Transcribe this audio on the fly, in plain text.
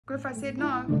Griff, I said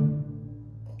no.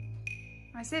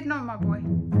 I said no, my boy.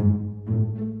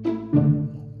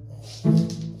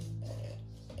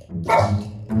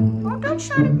 Oh, don't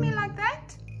shout at me like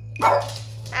that.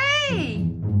 Hey!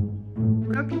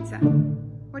 No pizza.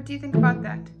 What do you think about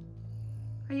that?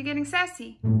 Are you getting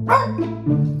sassy?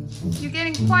 You're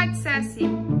getting quite sassy.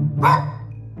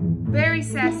 Very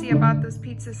sassy about this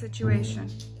pizza situation.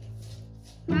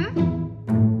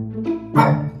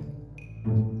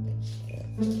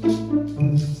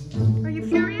 Are you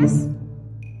furious?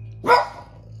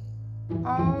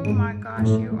 Oh my gosh,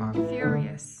 you are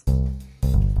furious.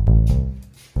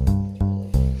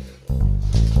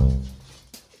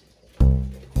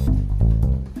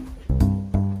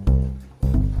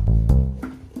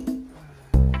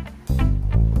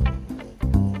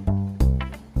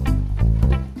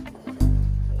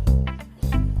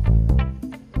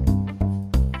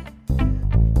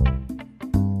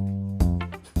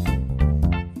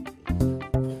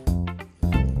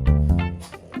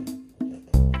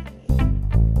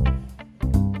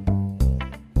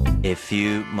 A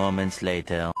few moments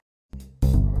later.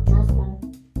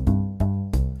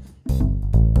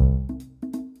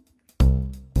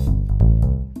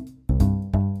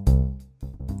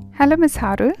 Hello, Miss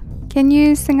Haru. Can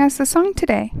you sing us a song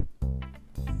today?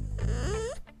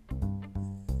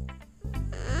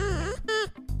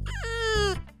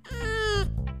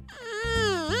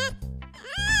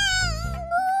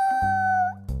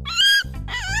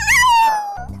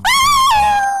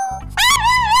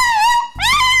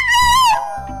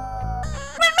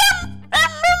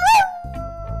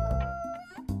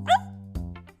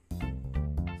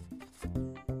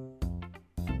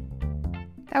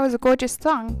 That was a gorgeous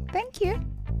song. Thank you.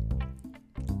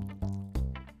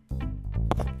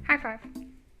 High five.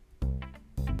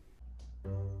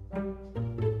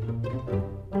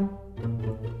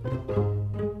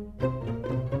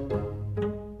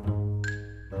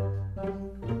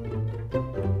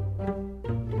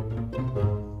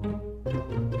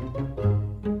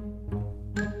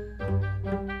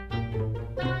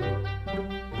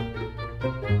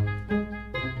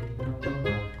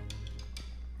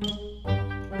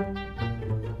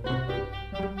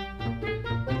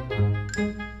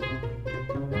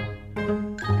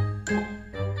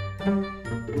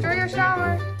 Enjoy your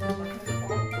shower.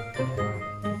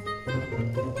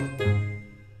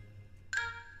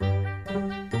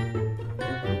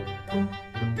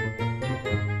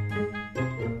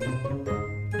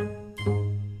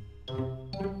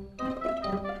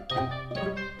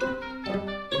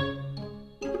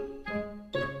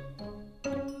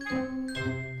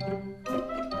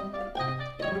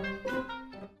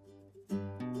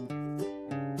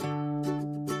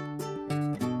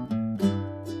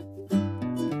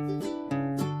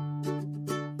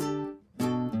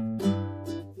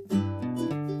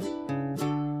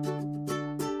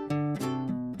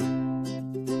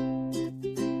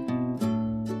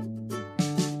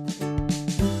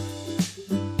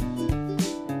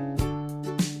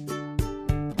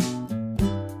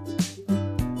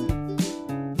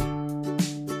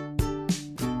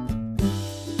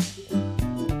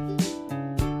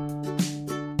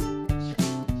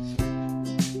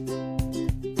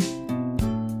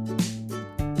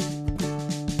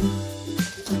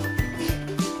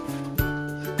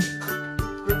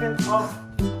 Griffin, off.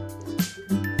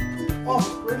 Off,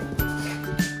 Griffin.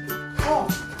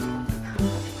 Off.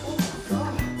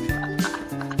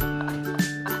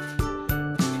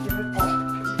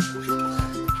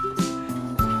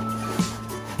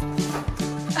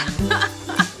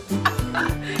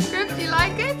 Griff, do you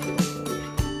like it?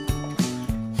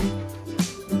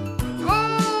 Oh!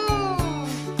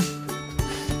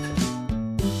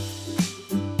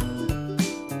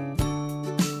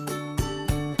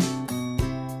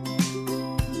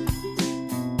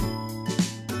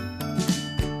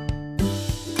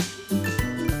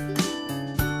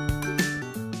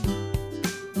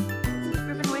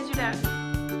 Griffin, where's your dad?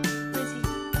 Where is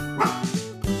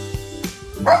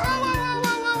he?